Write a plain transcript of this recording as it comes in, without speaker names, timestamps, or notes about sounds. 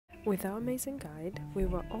With our amazing guide, we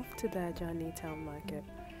were off to the Darajani town market,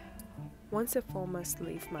 once a former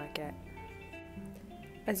slave market.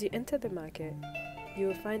 As you enter the market, you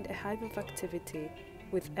will find a hive of activity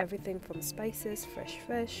with everything from spices, fresh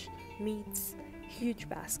fish, meats, huge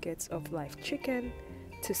baskets of live chicken,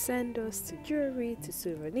 to sandals, to jewelry, to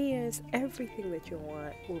souvenirs. Everything that you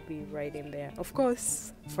want will be right in there. Of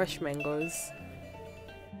course, fresh mangoes.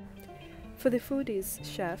 For the foodies,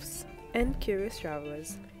 chefs, and curious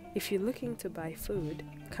travelers, if you're looking to buy food,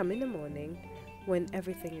 come in the morning when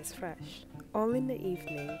everything is fresh, or in the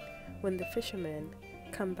evening when the fishermen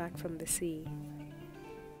come back from the sea.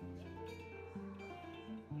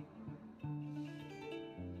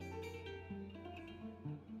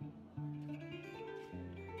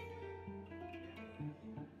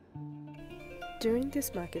 During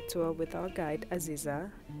this market tour with our guide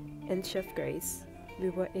Aziza and Chef Grace, we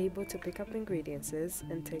were able to pick up ingredients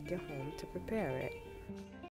and take it home to prepare it.